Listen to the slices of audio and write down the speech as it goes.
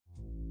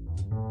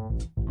You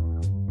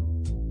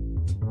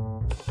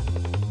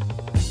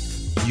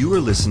are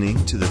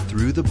listening to the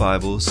Through the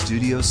Bible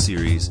studio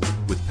series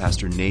with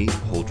Pastor Nate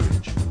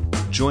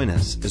Holdridge. Join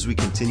us as we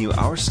continue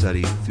our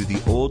study through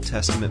the Old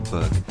Testament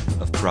book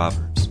of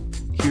Proverbs.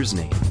 Here's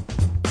Nate.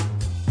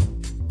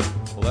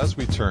 Well, as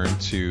we turn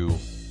to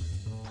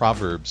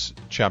Proverbs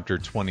chapter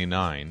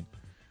 29,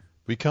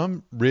 we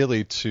come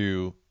really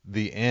to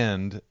the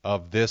end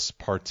of this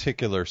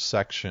particular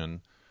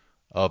section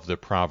of the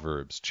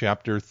Proverbs.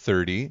 Chapter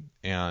 30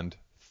 and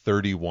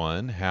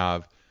 31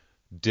 have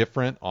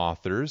different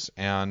authors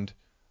and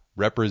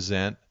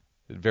represent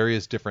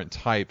various different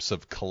types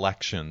of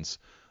collections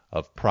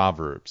of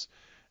Proverbs.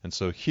 And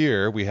so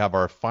here we have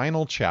our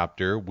final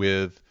chapter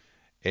with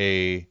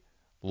a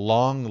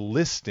long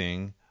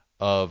listing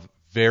of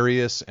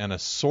various and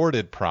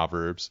assorted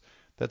Proverbs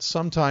that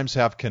sometimes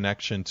have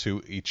connection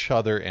to each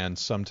other and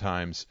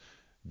sometimes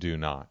do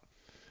not.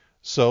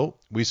 So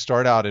we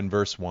start out in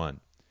verse 1.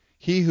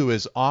 He who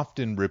is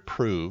often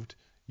reproved,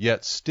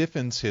 yet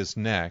stiffens his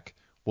neck,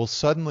 will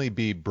suddenly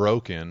be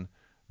broken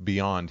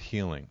beyond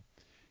healing.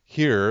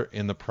 Here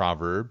in the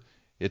proverb,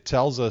 it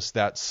tells us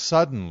that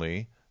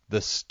suddenly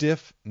the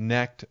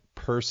stiff-necked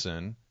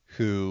person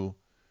who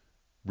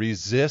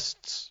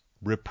resists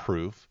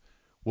reproof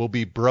will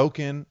be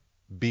broken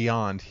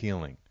beyond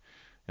healing.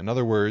 In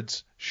other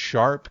words,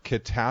 sharp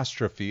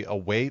catastrophe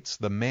awaits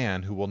the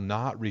man who will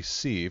not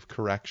receive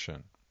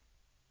correction.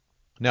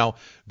 Now,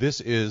 this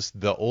is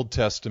the Old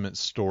Testament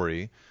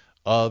story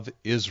of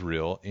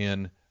Israel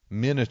in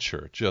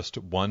miniature, just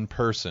one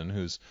person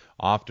who's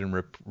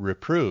often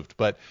reproved.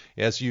 But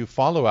as you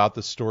follow out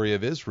the story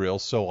of Israel,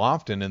 so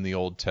often in the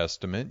Old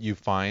Testament, you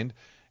find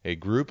a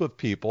group of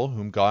people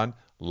whom God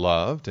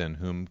loved and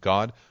whom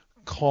God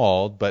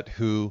called, but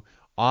who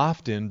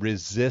often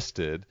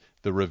resisted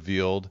the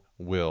revealed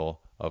will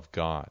of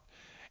God.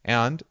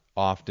 And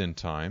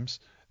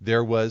oftentimes,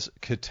 there was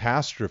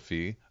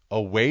catastrophe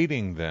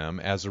awaiting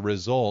them as a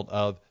result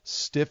of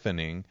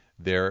stiffening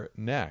their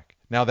neck.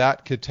 Now,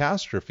 that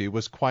catastrophe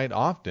was quite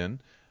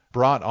often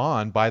brought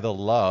on by the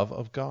love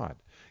of God.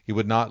 He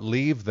would not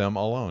leave them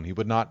alone. He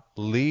would not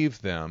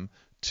leave them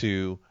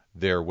to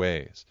their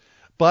ways.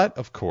 But,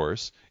 of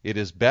course, it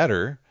is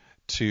better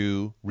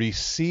to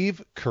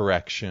receive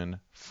correction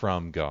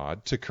from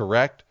God, to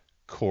correct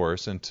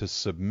course, and to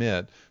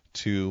submit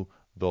to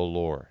the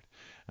Lord.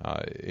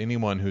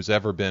 Anyone who's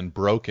ever been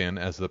broken,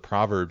 as the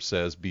proverb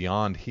says,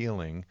 beyond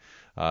healing,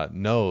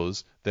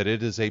 knows that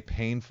it is a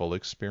painful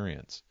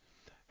experience.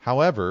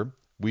 However,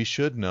 we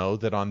should know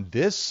that on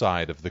this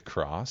side of the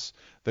cross,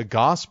 the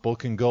gospel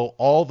can go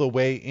all the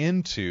way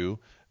into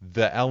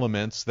the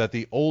elements that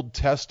the Old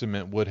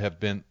Testament would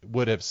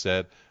have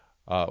said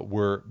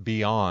were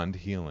beyond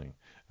healing.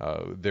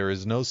 There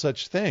is no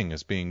such thing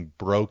as being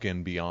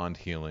broken beyond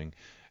healing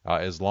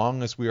as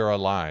long as we are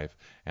alive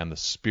and the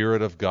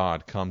Spirit of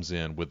God comes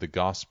in with the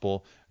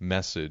gospel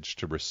message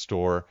to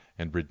restore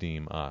and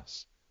redeem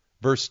us.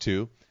 Verse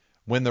 2,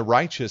 when the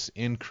righteous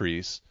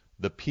increase,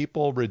 the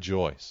people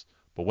rejoice,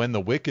 but when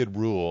the wicked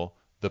rule,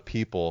 the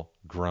people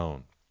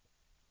groan.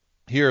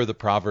 Here the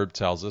proverb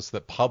tells us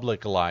that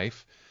public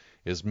life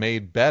is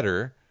made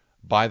better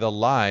by the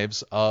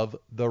lives of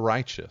the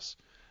righteous.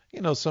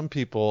 You know, some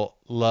people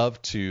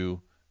love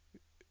to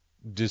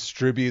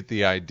distribute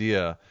the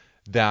idea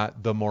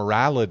that the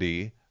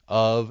morality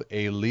of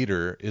a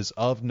leader is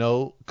of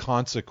no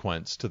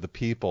consequence to the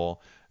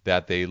people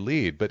that they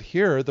lead. But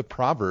here the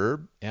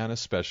proverb, and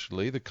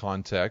especially the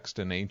context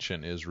in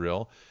ancient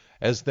Israel,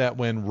 is that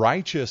when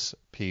righteous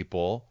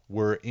people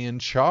were in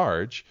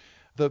charge,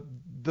 the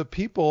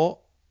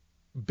people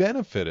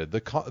benefited,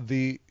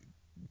 the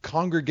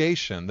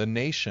congregation, the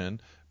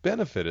nation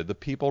benefited, the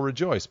people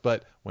rejoiced.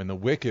 But when the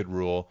wicked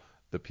rule,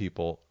 the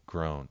people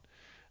groan.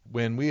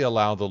 When we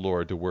allow the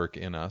Lord to work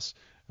in us,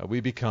 we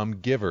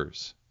become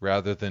givers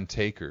rather than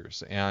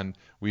takers, and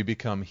we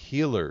become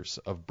healers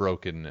of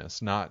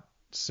brokenness, not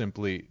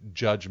simply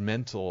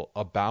judgmental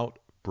about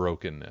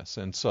brokenness.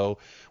 And so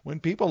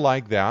when people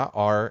like that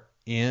are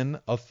in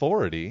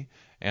authority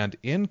and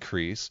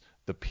increase,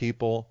 the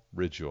people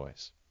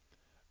rejoice.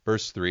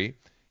 Verse 3,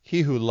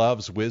 he who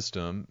loves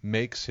wisdom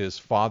makes his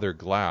father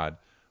glad,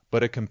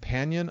 but a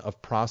companion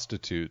of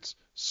prostitutes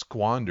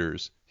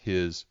squanders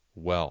his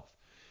wealth.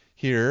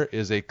 Here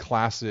is a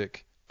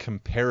classic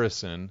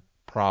comparison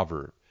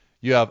proverb.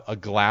 You have a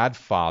glad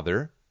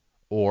father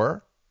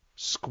or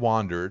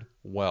squandered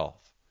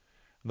wealth.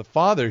 The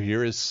father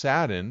here is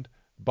saddened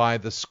by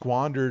the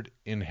squandered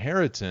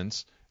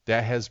inheritance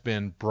that has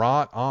been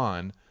brought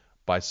on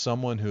by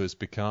someone who has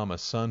become a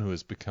son, who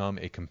has become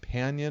a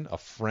companion, a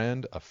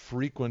friend, a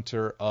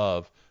frequenter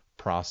of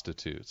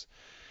prostitutes.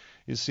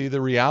 You see,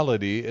 the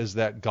reality is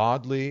that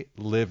godly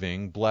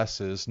living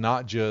blesses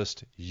not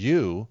just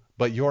you,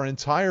 but your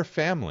entire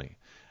family.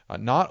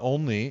 Not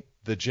only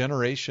the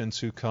generations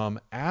who come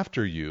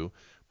after you,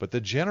 but the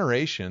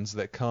generations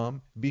that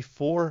come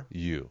before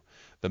you.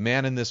 The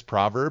man in this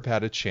proverb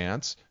had a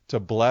chance to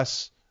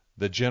bless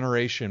the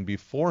generation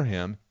before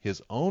him,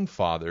 his own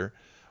father,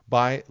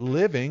 by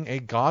living a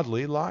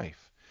godly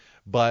life,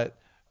 but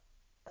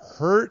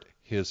hurt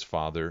his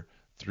father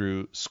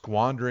through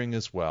squandering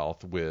his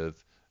wealth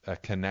with a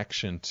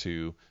connection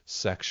to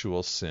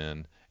sexual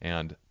sin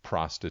and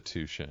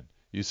prostitution.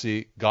 You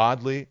see,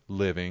 godly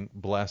living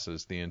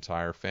blesses the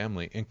entire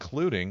family,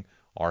 including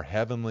our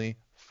heavenly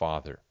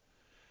Father.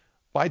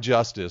 By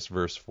justice,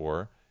 verse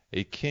 4,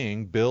 a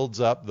king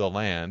builds up the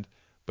land,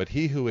 but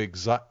he who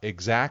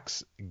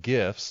exacts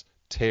gifts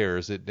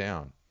tears it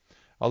down.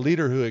 A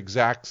leader who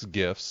exacts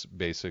gifts,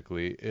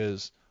 basically,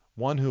 is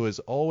one who is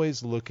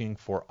always looking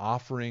for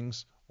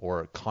offerings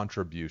or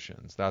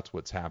contributions. That's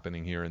what's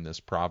happening here in this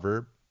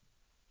proverb.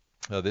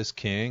 This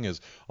king is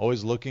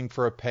always looking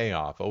for a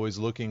payoff, always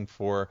looking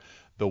for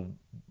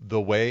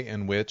the way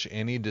in which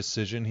any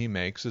decision he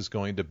makes is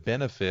going to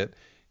benefit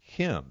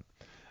him.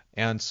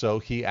 And so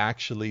he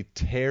actually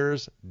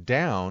tears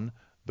down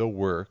the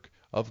work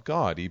of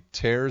God. He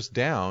tears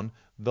down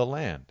the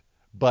land.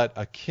 But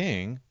a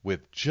king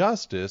with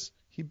justice,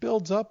 he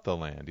builds up the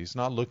land. He's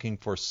not looking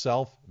for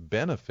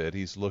self-benefit.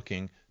 He's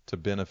looking to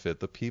benefit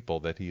the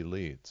people that he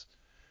leads.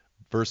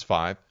 Verse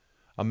 5,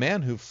 a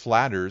man who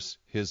flatters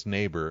his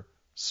neighbor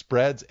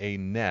spreads a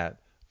net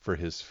for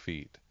his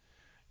feet.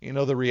 You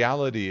know, the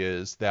reality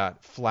is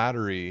that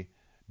flattery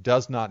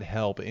does not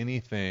help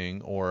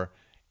anything or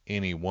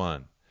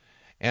anyone.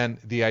 And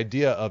the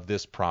idea of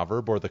this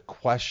proverb, or the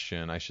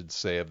question, I should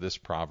say, of this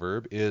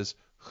proverb is,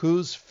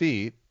 whose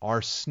feet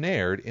are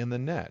snared in the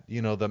net?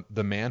 You know,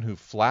 the man who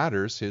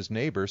flatters his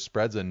neighbor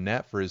spreads a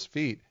net for his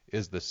feet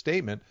is the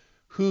statement,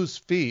 whose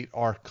feet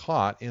are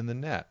caught in the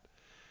net?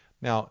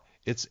 Now,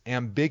 it's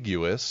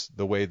ambiguous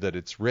the way that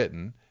it's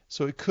written,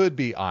 so it could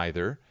be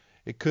either.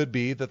 It could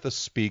be that the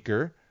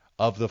speaker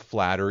of the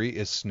flattery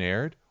is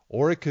snared,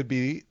 or it could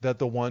be that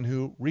the one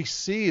who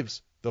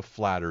receives the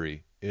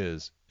flattery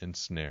is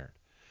ensnared.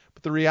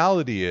 But the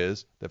reality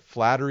is that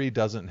flattery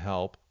doesn't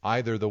help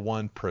either the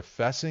one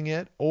professing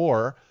it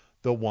or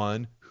the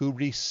one who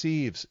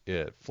receives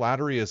it.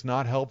 Flattery is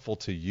not helpful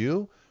to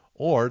you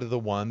or to the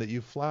one that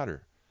you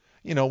flatter.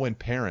 You know, when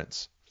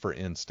parents, for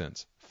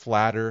instance,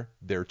 flatter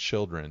their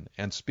children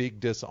and speak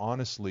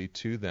dishonestly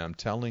to them,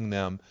 telling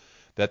them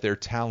that they're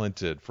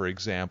talented, for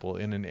example,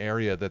 in an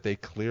area that they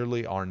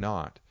clearly are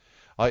not.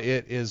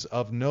 It is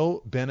of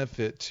no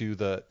benefit to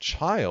the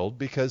child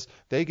because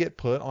they get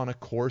put on a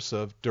course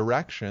of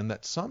direction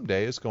that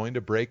someday is going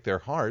to break their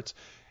hearts.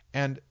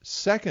 And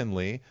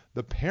secondly,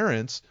 the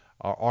parents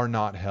are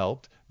not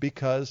helped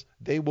because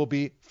they will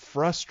be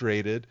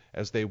frustrated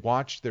as they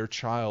watch their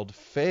child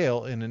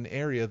fail in an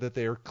area that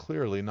they are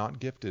clearly not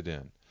gifted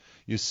in.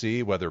 You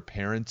see, whether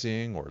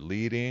parenting or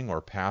leading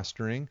or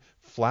pastoring,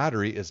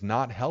 flattery is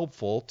not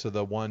helpful to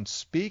the one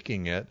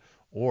speaking it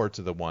or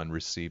to the one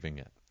receiving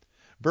it.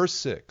 Verse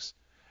 6,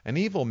 an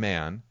evil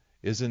man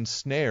is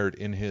ensnared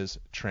in his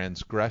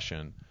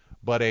transgression,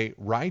 but a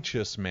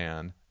righteous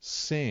man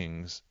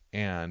sings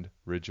and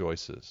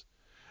rejoices.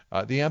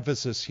 The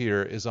emphasis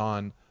here is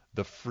on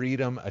the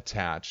freedom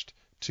attached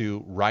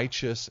to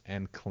righteous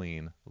and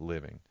clean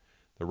living.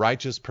 The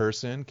righteous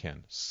person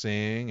can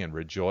sing and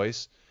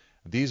rejoice.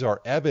 These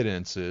are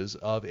evidences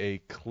of a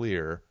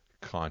clear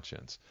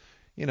conscience.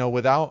 You know,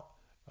 without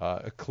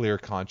a clear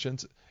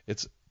conscience,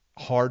 it's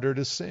harder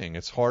to sing,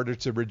 it's harder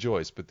to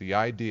rejoice. But the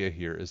idea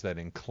here is that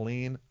in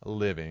clean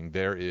living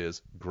there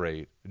is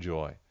great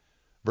joy.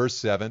 Verse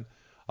 7,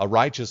 a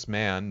righteous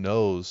man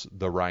knows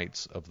the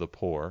rights of the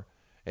poor.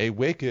 A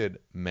wicked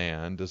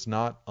man does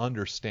not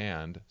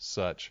understand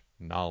such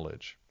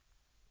knowledge.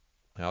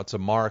 Now, it's a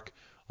mark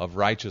of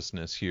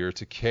righteousness here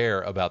to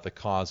care about the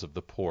cause of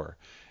the poor,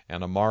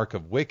 and a mark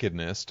of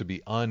wickedness to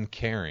be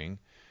uncaring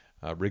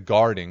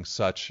regarding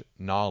such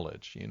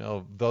knowledge. You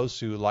know, those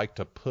who like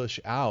to push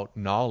out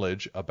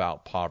knowledge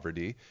about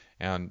poverty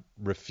and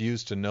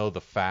refuse to know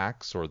the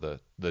facts or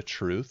the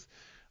truth,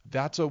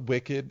 that's a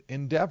wicked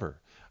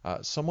endeavor.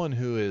 Someone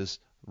who is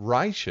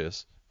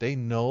righteous, they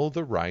know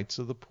the rights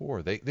of the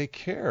poor. They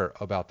care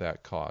about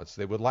that cause.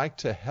 They would like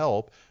to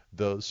help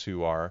those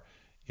who are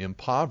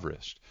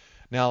impoverished.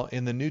 Now,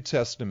 in the New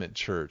Testament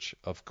church,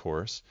 of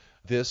course,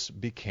 this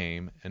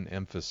became an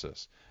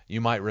emphasis.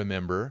 You might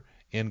remember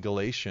in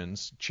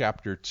Galatians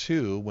chapter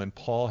 2 when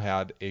Paul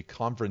had a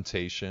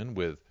confrontation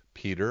with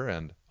Peter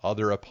and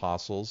other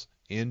apostles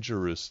in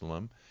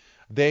Jerusalem.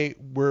 They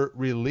were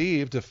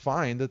relieved to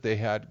find that they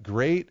had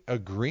great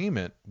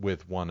agreement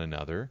with one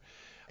another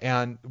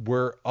and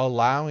were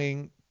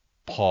allowing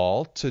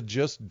Paul to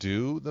just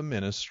do the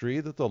ministry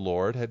that the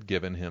Lord had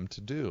given him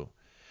to do.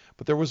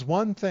 But there was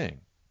one thing.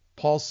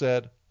 Paul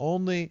said,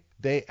 only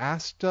they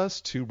asked us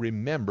to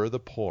remember the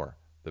poor,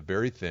 the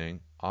very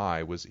thing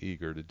I was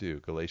eager to do.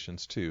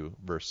 Galatians 2,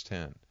 verse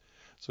 10.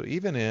 So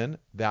even in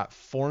that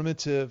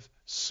formative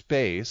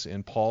space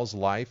in Paul's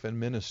life and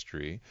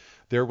ministry,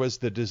 there was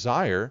the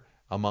desire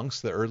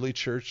amongst the early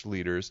church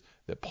leaders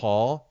that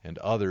Paul and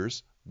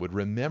others would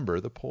remember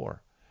the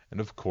poor. And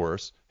of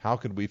course, how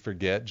could we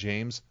forget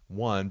James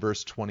 1,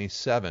 verse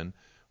 27,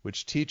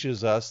 which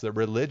teaches us that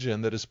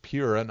religion that is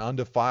pure and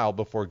undefiled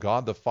before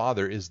God the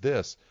Father is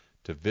this,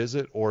 to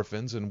visit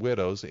orphans and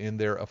widows in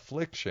their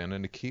affliction,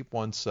 and to keep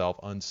oneself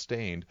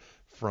unstained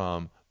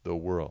from the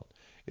world.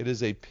 It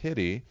is a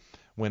pity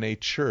when a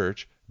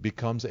church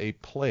becomes a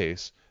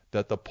place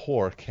that the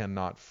poor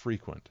cannot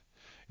frequent.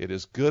 It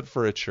is good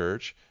for a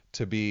church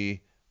to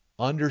be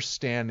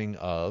understanding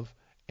of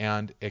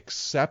and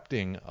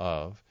accepting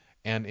of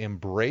and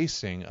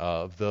embracing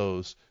of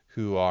those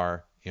who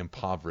are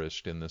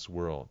impoverished in this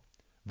world.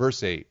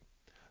 Verse 8,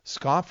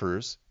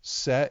 scoffers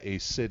set a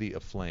city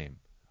aflame,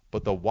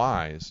 but the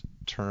wise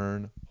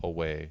turn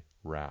away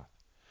wrath.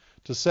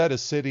 To set a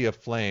city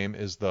aflame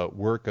is the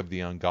work of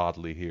the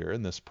ungodly here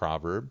in this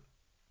proverb.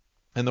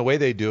 And the way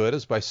they do it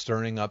is by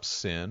stirring up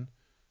sin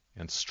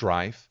and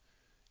strife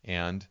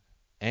and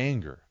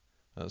anger.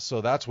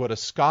 So that's what a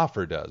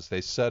scoffer does.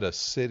 They set a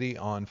city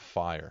on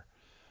fire.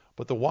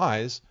 But the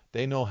wise,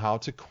 they know how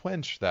to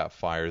quench that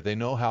fire. They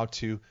know how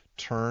to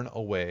turn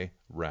away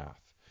wrath.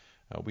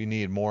 We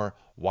need more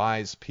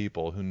wise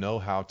people who know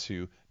how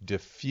to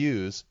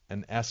diffuse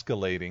an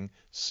escalating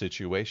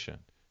situation.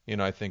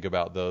 I think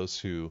about those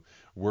who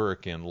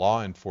work in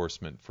law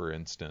enforcement, for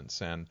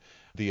instance, and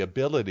the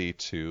ability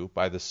to,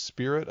 by the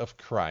Spirit of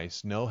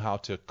Christ, know how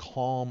to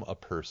calm a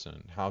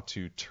person, how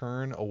to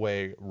turn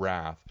away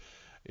wrath,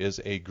 is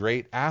a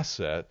great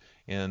asset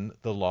in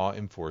the law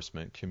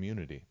enforcement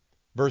community.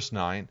 Verse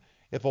 9,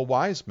 if a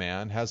wise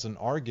man has an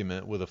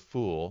argument with a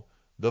fool,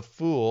 the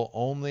fool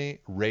only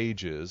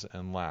rages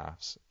and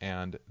laughs,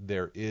 and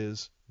there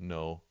is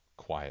no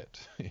quiet.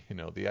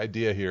 The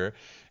idea here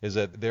is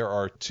that there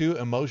are two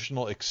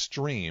emotional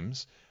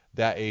extremes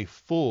that a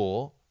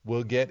fool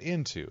will get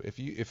into.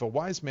 If a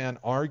wise man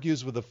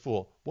argues with a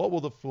fool, what will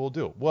the fool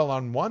do? Well,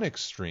 on one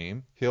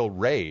extreme, he'll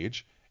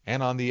rage,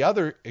 and on the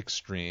other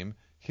extreme,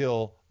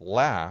 he'll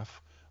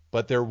laugh,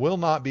 but there will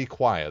not be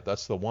quiet.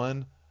 That's the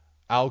one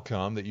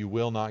outcome that you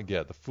will not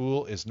get. The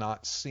fool is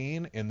not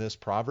seen in this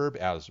proverb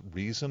as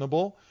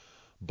reasonable,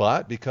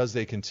 but because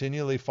they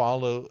continually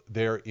follow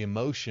their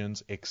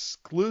emotions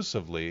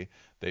exclusively,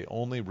 they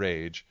only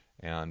rage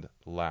and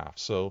laugh.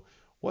 So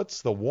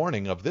what's the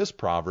warning of this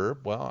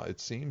proverb? Well,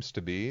 it seems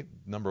to be,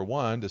 number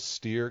one, to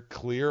steer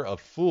clear of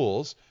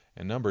fools,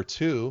 and number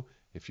two,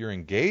 if you're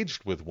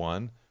engaged with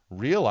one,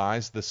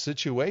 realize the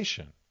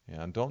situation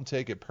and don't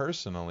take it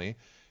personally.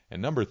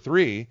 And number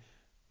three,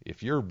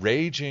 if you're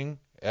raging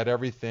at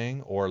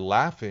everything or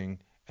laughing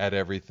at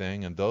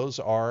everything, and those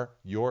are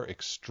your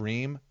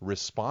extreme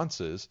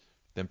responses,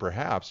 then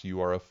perhaps you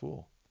are a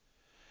fool.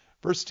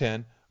 Verse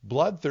 10,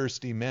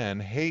 bloodthirsty men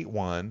hate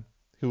one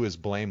who is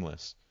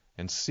blameless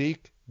and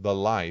seek the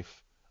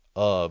life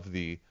of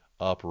the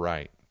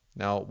upright.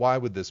 Now, why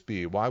would this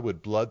be? Why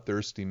would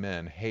bloodthirsty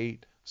men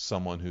hate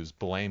someone who's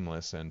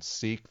blameless and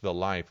seek the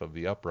life of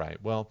the upright?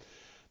 Well,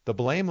 the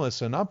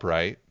blameless and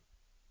upright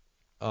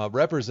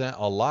represent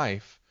a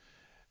life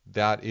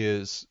that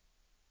is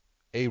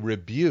a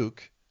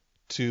rebuke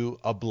to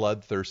a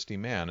bloodthirsty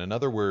man. In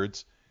other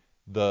words,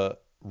 the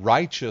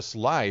righteous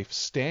life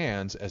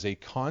stands as a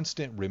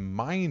constant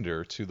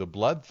reminder to the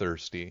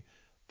bloodthirsty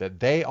that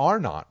they are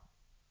not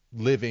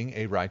living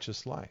a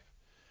righteous life.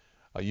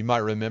 You might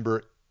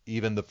remember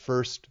even the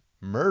first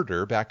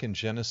murder back in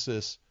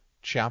Genesis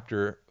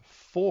chapter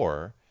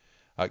 4.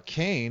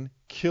 Cain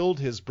killed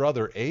his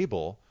brother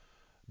Abel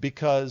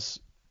because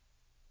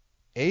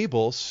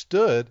Abel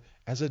stood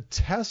as a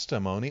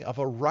testimony of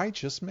a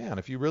righteous man.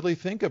 If you really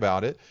think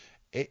about it,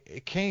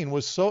 Cain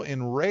was so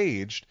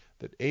enraged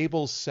that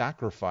Abel's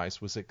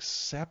sacrifice was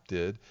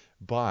accepted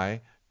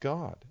by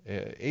God.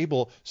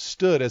 Abel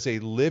stood as a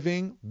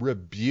living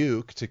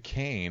rebuke to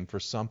Cain for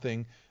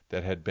something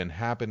that had been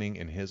happening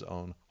in his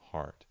own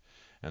heart.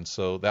 And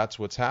so that's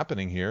what's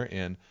happening here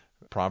in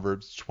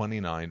Proverbs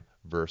 29,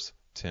 verse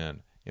 10.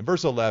 In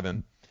verse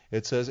 11,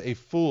 it says, a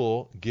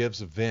fool gives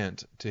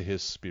vent to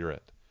his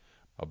spirit,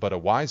 but a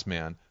wise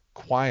man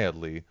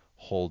quietly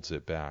holds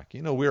it back.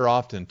 We're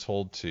often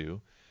told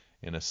to,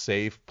 in a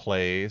safe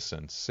place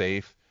and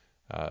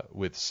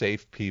with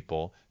safe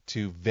people,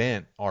 to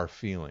vent our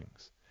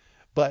feelings.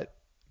 But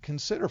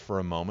consider for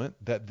a moment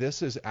that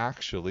this is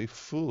actually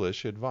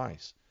foolish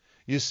advice.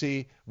 You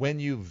see, when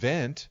you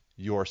vent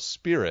your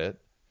spirit,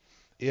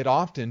 it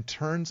often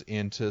turns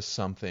into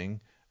something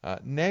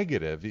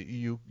negative.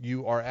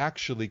 You are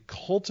actually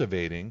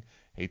cultivating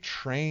a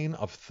train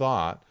of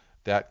thought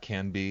that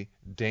can be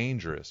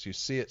dangerous. You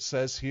see, it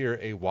says here,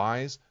 a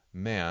wise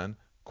man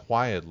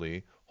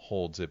quietly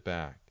holds it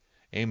back.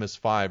 Amos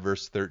 5,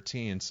 verse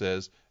 13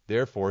 says,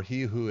 therefore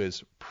he who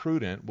is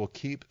prudent will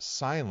keep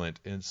silent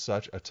in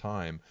such a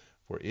time,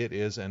 for it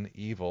is an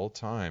evil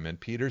time. And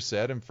Peter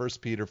said in 1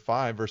 Peter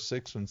 5, verse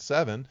 6 and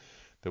 7,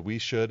 that we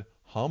should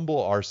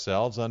humble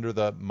ourselves under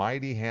the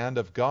mighty hand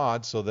of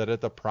God, so that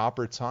at the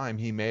proper time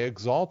he may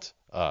exalt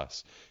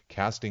us,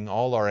 casting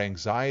all our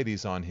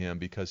anxieties on him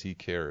because he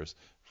cares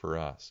for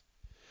us.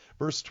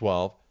 Verse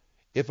 12,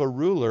 if a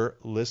ruler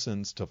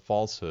listens to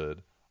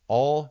falsehood,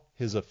 all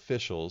his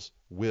officials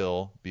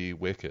will be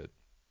wicked.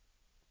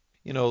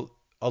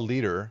 A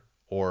leader,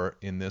 or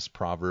in this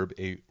proverb,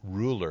 a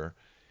ruler,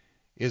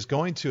 is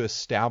going to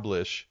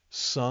establish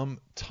some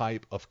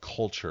type of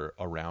culture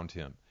around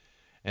him.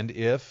 And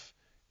if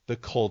the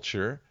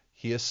culture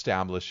he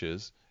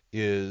establishes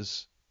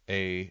is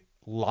a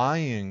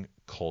lying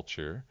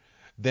culture,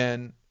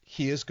 then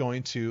he is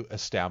going to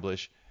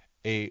establish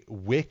a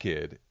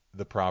wicked,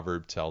 the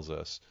proverb tells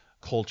us,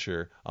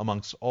 culture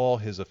amongst all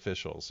his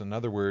officials. In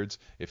other words,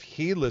 if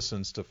he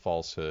listens to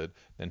falsehood,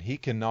 then he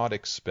cannot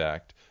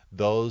expect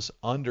those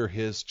under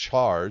his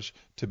charge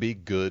to be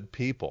good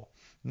people.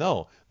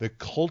 No, the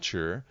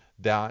culture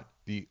that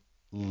the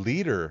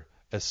leader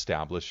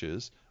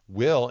establishes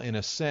will, in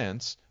a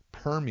sense,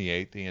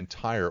 permeate the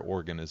entire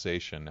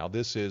organization. Now,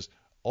 this is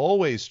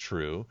always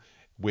true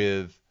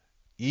with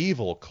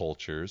evil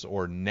cultures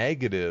or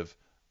negative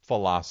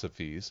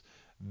philosophies.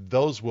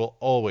 Those will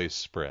always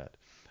spread.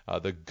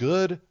 The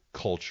good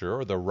culture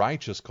or the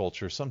righteous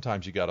culture,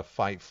 sometimes you got to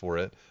fight for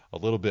it a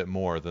little bit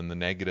more than the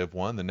negative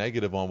one. The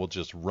negative one will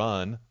just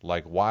run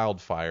like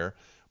wildfire,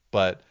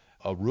 but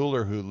a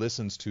ruler who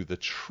listens to the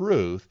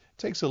truth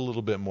takes a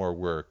little bit more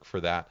work for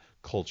that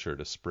culture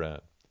to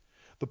spread.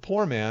 The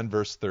poor man,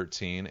 verse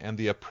 13, and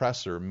the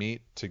oppressor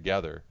meet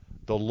together.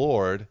 The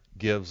Lord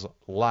gives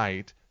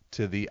light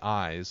to the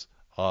eyes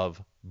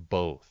of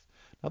both.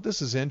 Now,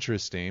 this is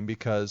interesting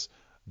because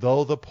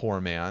though the poor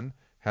man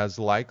has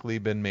likely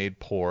been made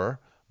poor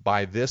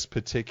by this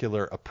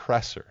particular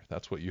oppressor,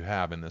 that's what you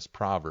have in this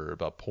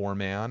proverb, a poor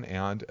man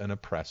and an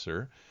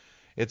oppressor,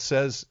 it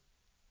says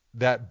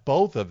that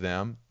both of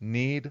them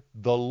need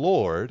the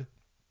Lord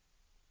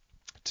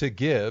to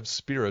give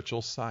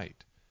spiritual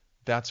sight.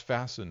 That's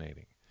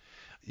fascinating.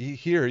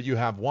 Here you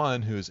have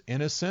one who's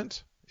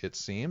innocent, it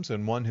seems,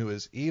 and one who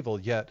is evil,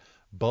 yet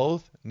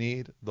both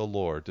need the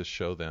Lord to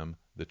show them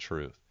the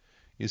truth.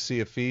 You see,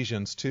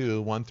 Ephesians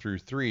 2, 1 through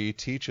 3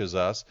 teaches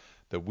us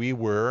that we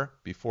were,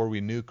 before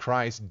we knew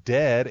Christ,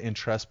 dead in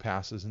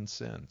trespasses and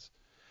sins.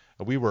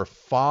 We were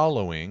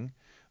following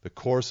the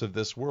course of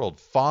this world,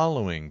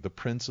 following the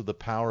prince of the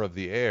power of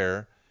the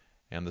air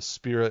and the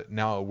spirit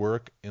now at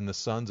work in the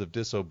sons of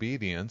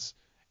disobedience,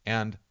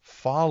 and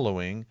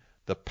following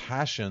the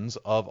passions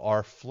of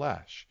our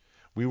flesh.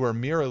 We were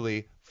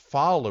merely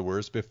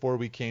followers before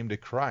we came to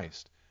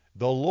Christ.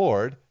 The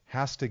Lord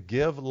has to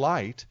give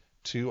light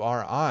to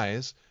our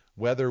eyes,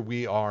 whether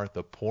we are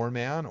the poor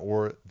man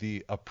or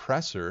the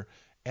oppressor.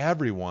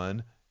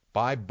 Everyone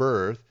by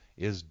birth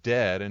is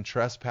dead in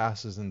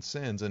trespasses and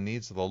sins and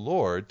needs the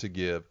Lord to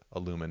give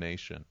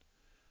illumination.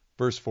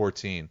 Verse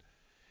 14,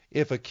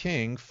 if a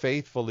king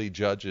faithfully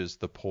judges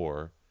the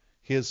poor,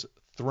 his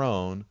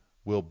throne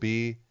will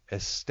be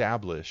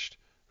established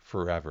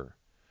forever.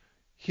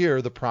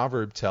 Here the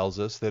proverb tells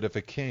us that if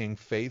a king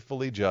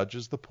faithfully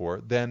judges the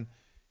poor, then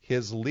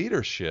his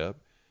leadership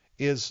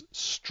is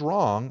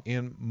strong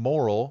in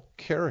moral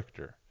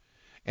character.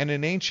 And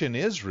in ancient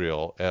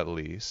Israel, at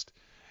least,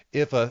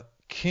 if a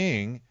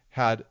king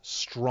had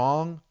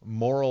strong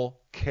moral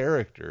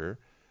character,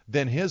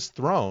 then his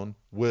throne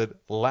would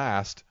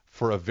last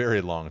for a very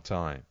long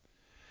time.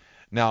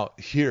 Now,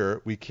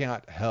 here we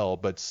can't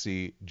help but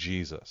see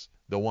Jesus,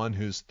 the one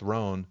whose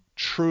throne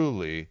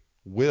truly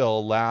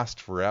will last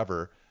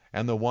forever,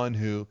 and the one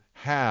who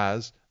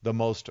has the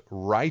most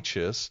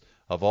righteous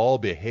of all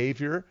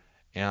behavior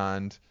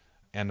and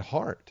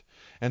heart.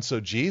 And so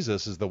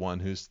Jesus is the one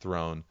whose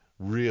throne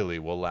really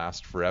will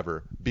last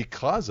forever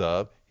because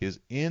of his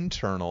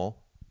internal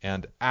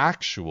and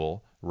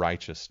actual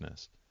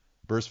righteousness.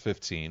 Verse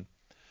 15,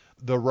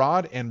 the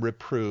rod and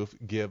reproof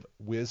give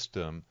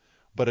wisdom,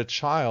 but a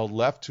child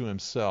left to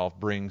himself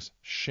brings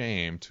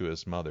shame to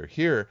his mother.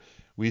 Here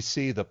we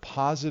see the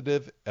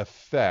positive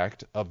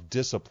effect of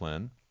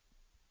discipline,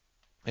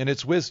 and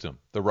it's wisdom.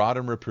 The rod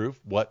and reproof,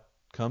 what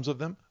comes of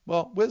them?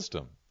 Well,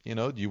 wisdom. You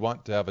know, you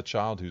want to have a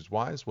child who's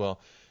wise?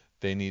 Well,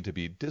 they need to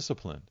be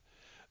disciplined.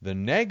 The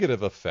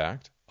negative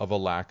effect of a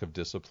lack of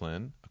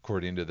discipline,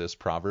 according to this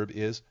proverb,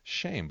 is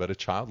shame. But a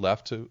child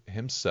left to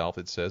himself,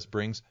 it says,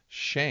 brings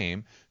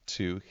shame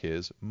to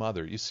his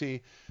mother. You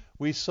see,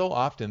 we so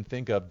often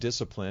think of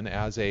discipline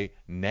as a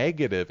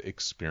negative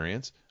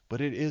experience,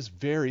 but it is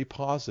very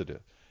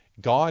positive.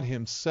 God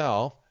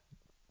himself,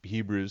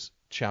 Hebrews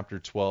chapter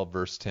 12,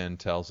 verse 10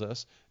 tells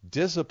us,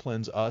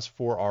 disciplines us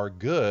for our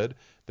good,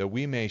 that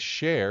we may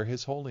share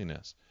his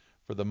holiness.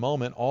 For the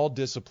moment, all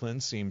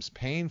discipline seems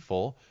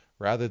painful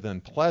rather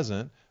than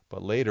pleasant,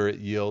 but later it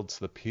yields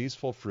the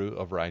peaceful fruit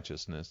of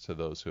righteousness to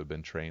those who have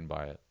been trained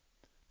by it.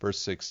 Verse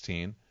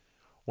 16,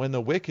 when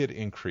the wicked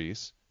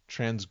increase,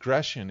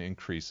 transgression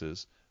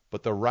increases,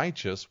 but the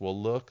righteous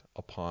will look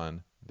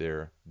upon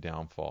their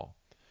downfall.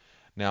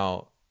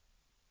 Now,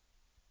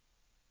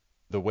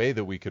 the way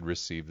that we could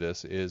receive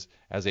this is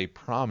as a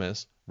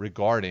promise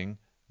regarding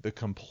the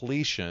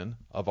completion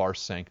of our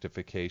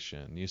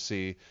sanctification. You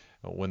see,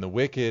 when the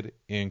wicked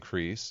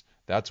increase,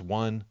 that's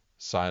one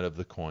side of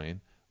the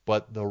coin,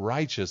 but the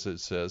righteous, it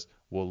says,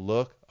 will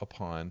look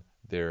upon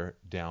their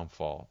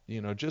downfall.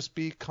 You know, just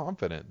be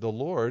confident. The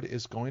Lord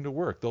is going to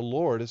work. The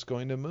Lord is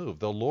going to move.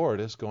 The Lord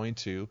is going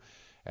to,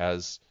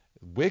 as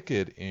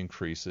wicked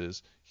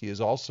increases, he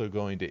is also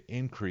going to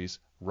increase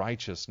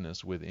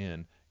righteousness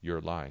within your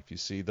life. You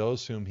see,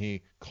 those whom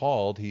he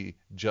called, he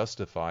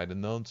justified,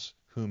 and those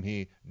whom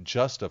he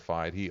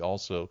justified, he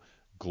also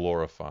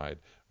glorified.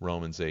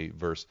 Romans 8,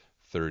 verse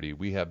 30.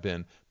 We have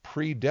been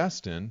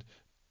predestined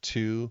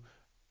to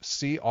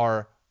see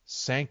our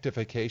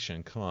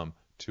sanctification come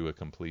to a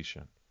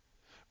completion.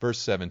 Verse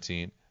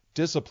 17,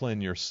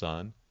 discipline your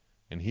son,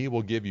 and he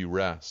will give you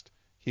rest.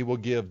 He will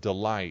give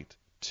delight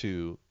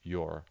to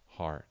your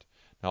heart.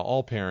 Now,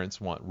 all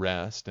parents want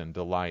rest and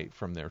delight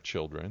from their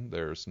children.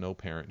 There's no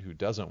parent who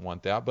doesn't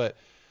want that, but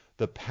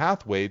the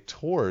pathway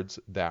towards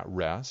that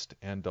rest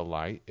and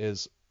delight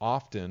is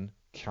often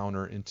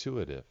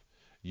counterintuitive.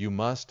 You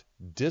must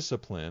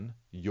discipline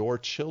your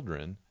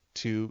children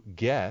to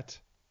get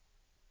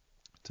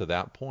to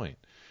that point.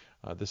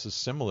 This is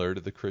similar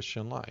to the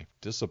Christian life.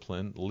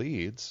 Discipline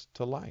leads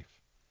to life.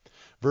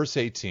 Verse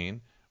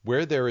 18,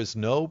 where there is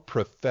no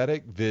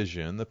prophetic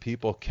vision, the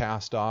people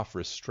cast off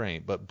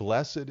restraint, but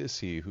blessed is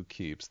he who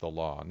keeps the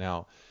law.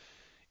 Now,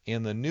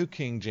 in the New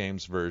King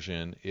James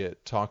Version,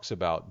 it talks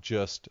about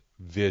just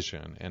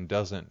vision and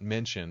doesn't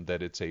mention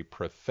that it's a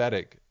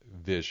prophetic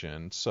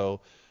vision.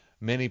 So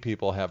many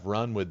people have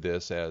run with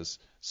this as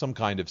some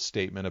kind of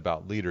statement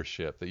about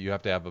leadership, that you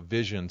have to have a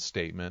vision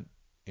statement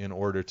in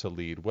order to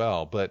lead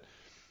well. But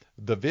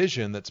the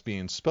vision that's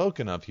being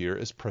spoken of here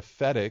is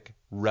prophetic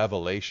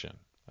revelation.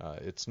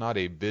 It's not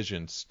a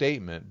vision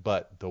statement,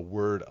 but the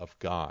Word of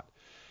God.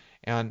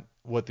 And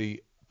what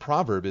the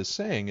proverb is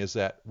saying is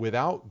that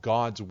without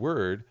God's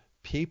Word,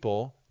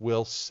 people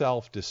will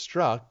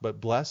self-destruct,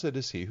 but blessed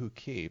is he who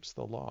keeps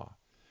the law.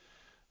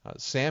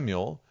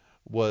 Samuel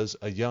was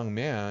a young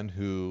man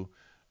who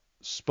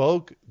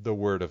spoke the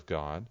Word of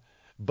God,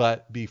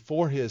 but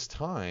before his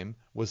time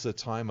was the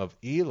time of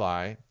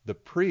Eli, the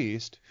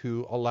priest,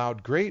 who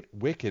allowed great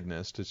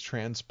wickedness to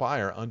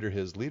transpire under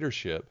his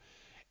leadership.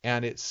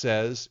 And it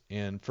says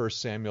in 1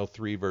 Samuel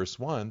 3, verse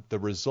 1, the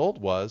result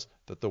was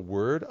that the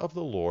word of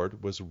the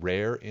Lord was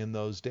rare in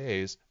those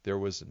days. There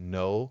was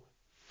no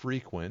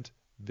frequent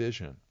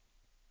vision.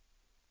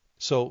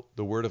 So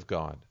the word of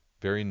God,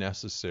 very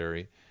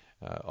necessary.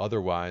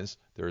 Otherwise,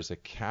 there is a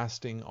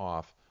casting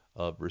off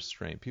of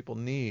restraint. People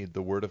need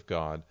the word of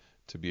God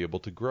to be able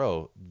to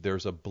grow.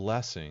 There's a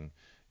blessing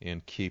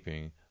in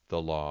keeping the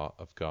law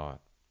of God.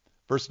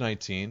 Verse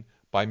 19,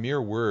 by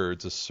mere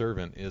words a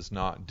servant is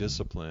not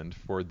disciplined,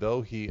 for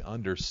though he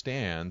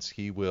understands,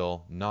 he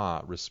will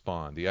not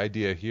respond. The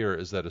idea here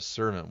is that a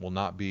servant will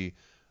not be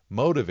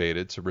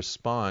motivated to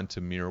respond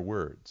to mere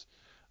words.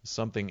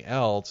 Something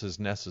else is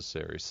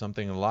necessary,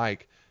 something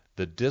like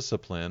the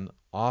discipline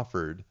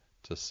offered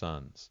to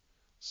sons.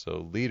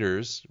 So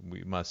leaders,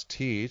 we must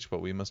teach,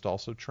 but we must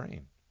also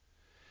train.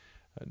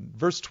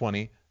 Verse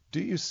 20,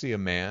 do you see a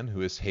man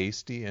who is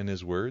hasty in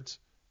his words?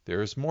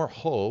 There is more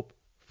hope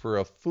for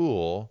a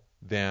fool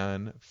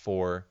than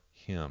for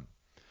him.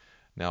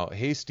 Now,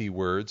 hasty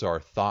words are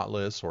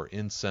thoughtless or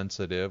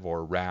insensitive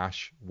or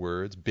rash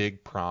words,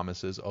 big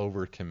promises,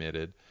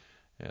 overcommitted.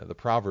 The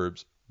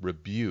Proverbs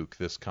rebuke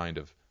this kind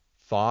of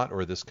thought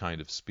or this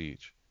kind of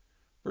speech.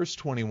 Verse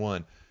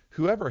 21,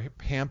 whoever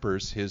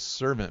pampers his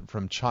servant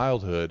from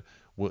childhood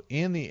will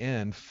in the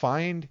end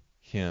find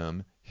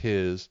him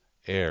his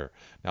heir.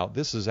 Now,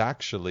 this is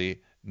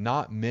actually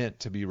not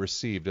meant to be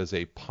received as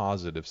a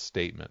positive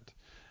statement.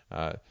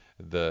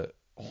 The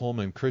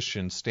Holman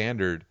Christian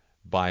Standard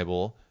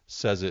Bible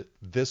says it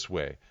this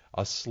way: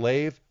 a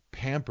slave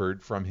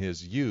pampered from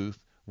his youth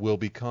will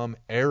become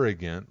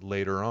arrogant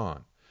later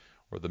on.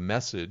 Or the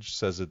Message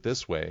says it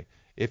this way: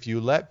 if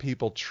you let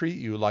people treat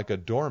you like a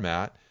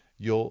doormat,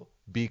 you'll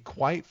be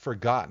quite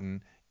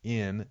forgotten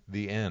in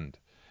the end.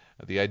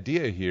 The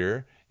idea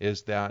here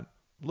is that,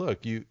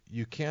 look, you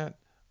can't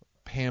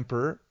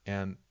pamper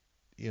and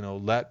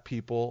let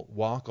people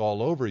walk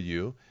all over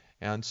you,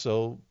 and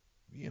so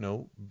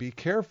be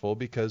careful,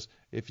 because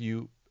if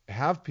you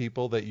have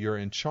people that you're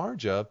in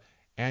charge of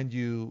and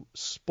you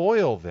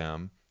spoil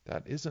them,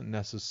 that isn't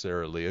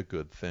necessarily a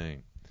good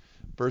thing.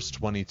 Verse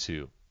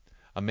 22,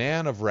 a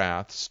man of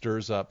wrath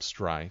stirs up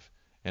strife,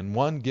 and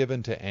one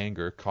given to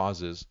anger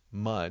causes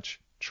much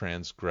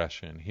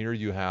transgression. Here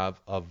you have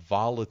a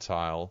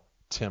volatile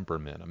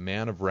temperament. A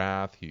man of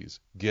wrath, he's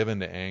given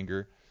to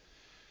anger.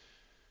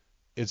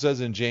 It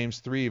says in James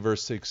 3,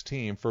 verse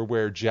 16, for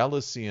where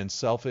jealousy and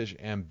selfish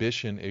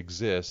ambition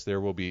exist, there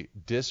will be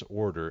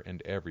disorder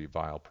and every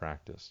vile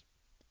practice.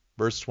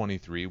 Verse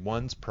 23,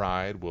 one's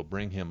pride will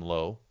bring him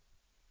low,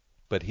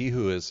 but he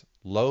who is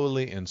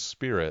lowly in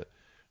spirit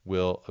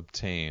will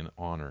obtain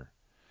honor.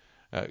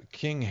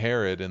 King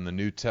Herod in the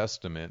New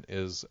Testament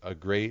is a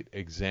great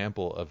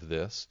example of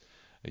this.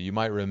 You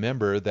might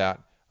remember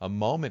that a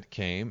moment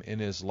came in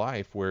his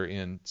life where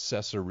in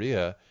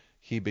Caesarea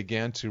he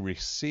began to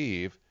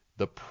receive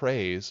the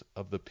praise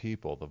of the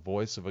people. The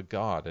voice of a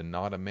God and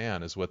not a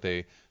man is what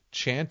they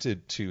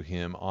chanted to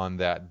him on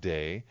that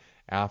day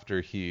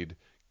after he'd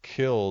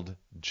killed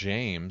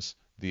James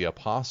the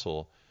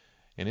apostle.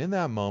 And in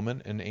that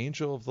moment, an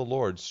angel of the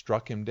Lord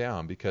struck him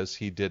down because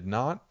he did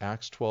not,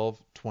 Acts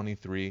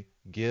 12:23,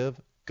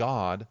 give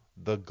God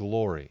the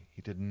glory.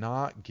 He did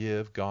not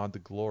give God the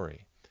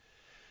glory.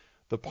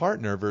 The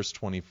partner, verse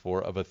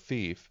 24, of a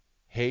thief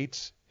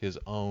hates his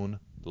own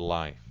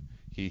life.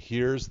 He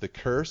hears the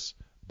curse,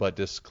 but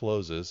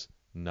discloses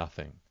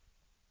nothing.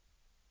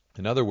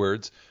 In other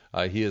words,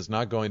 he is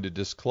not going to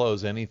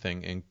disclose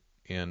anything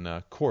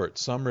in court.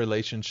 Some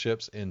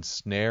relationships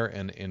ensnare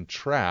and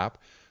entrap,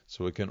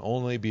 so it can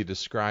only be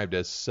described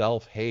as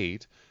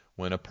self-hate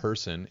when a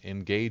person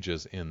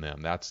engages in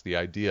them. That's the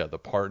idea. The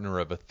partner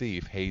of a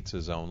thief hates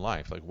his own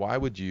life. Like, why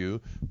would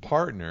you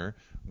partner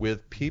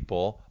with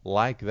people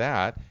like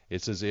that?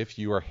 It's as if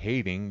you are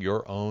hating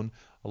your own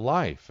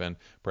life. And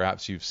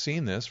perhaps you've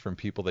seen this from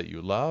people that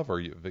you love, or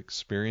you've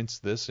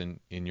experienced this in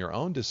your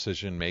own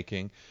decision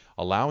making,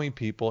 allowing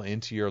people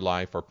into your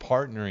life or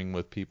partnering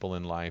with people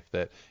in life,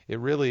 that it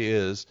really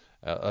is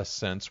a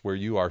sense where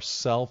you are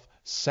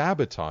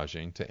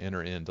self-sabotaging to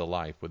enter into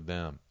life with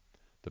them.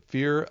 The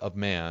fear of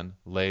man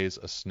lays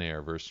a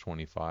snare, verse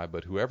 25,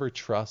 but whoever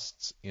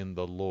trusts in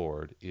the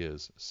Lord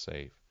is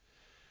safe.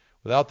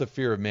 Without the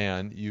fear of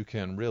man, you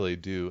can really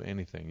do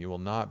anything. You will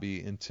not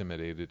be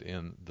intimidated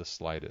in the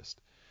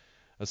slightest.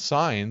 The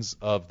signs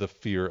of the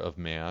fear of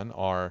man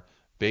are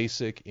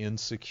basic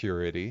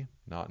insecurity,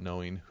 not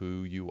knowing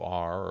who you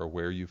are or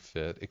where you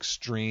fit,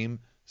 extreme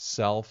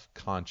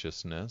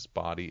self-consciousness,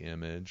 body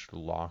image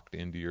locked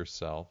into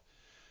yourself,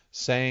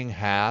 saying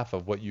half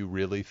of what you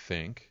really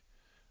think.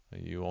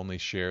 You only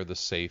share the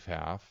safe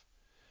half,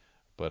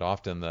 but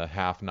often the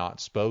half not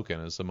spoken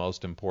is the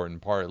most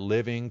important part.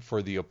 Living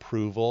for the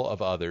approval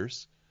of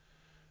others,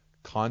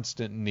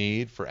 constant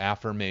need for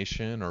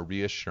affirmation or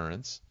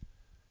reassurance,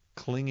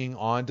 clinging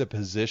on to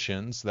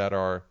positions that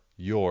are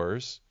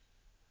yours,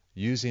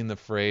 using the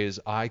phrase,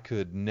 I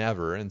could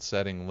never, and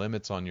setting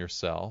limits on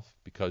yourself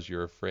because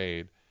you're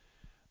afraid.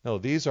 No,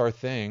 these are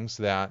things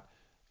that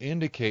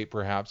indicate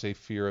perhaps a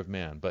fear of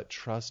man, but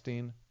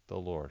trusting the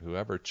Lord.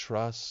 Whoever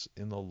trusts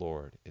in the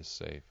Lord is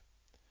safe.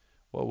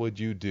 What would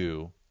you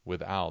do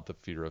without the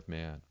fear of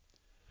man?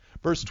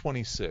 Verse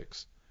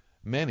 26,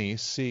 many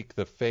seek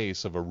the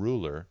face of a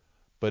ruler,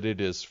 but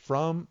it is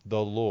from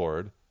the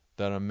Lord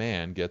that a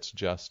man gets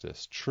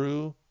justice.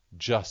 True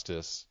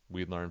justice,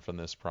 we learn from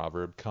this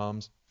proverb,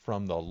 comes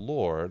from the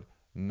Lord,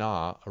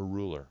 not a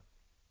ruler.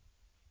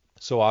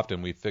 So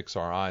often we fix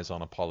our eyes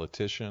on a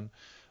politician,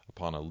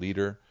 upon a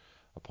leader,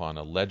 upon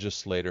a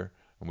legislator,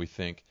 and we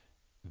think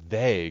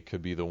they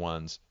could be the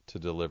ones to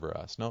deliver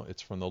us. No,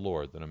 it's from the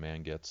Lord that a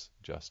man gets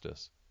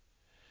justice.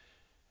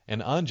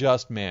 An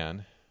unjust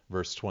man,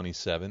 verse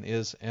 27,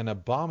 is an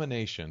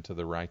abomination to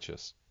the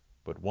righteous,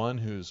 but one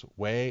whose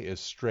way is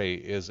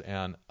straight is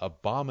an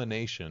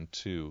abomination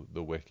to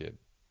the wicked.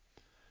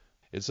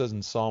 It says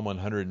in Psalm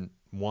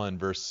 101,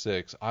 verse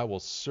 6, I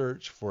will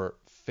search for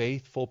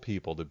faithful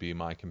people to be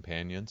my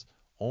companions.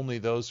 Only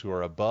those who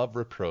are above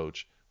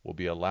reproach will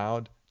be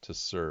allowed to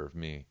serve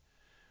me.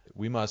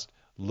 We must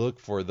look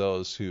for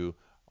those who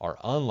are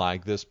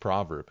unlike this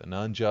proverb, an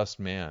unjust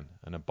man,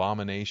 an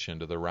abomination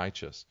to the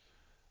righteous.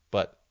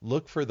 But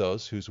look for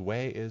those whose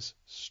way is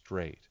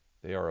straight.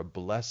 They are a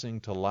blessing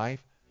to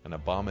life, an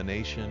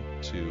abomination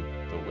to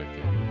the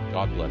wicked.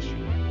 God bless you.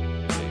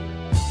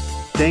 Amen.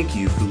 Thank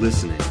you for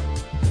listening.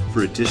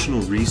 For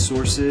additional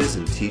resources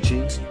and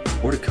teachings,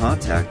 or to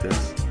contact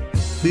us,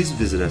 please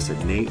visit us at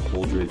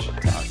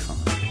nateholdridge.com.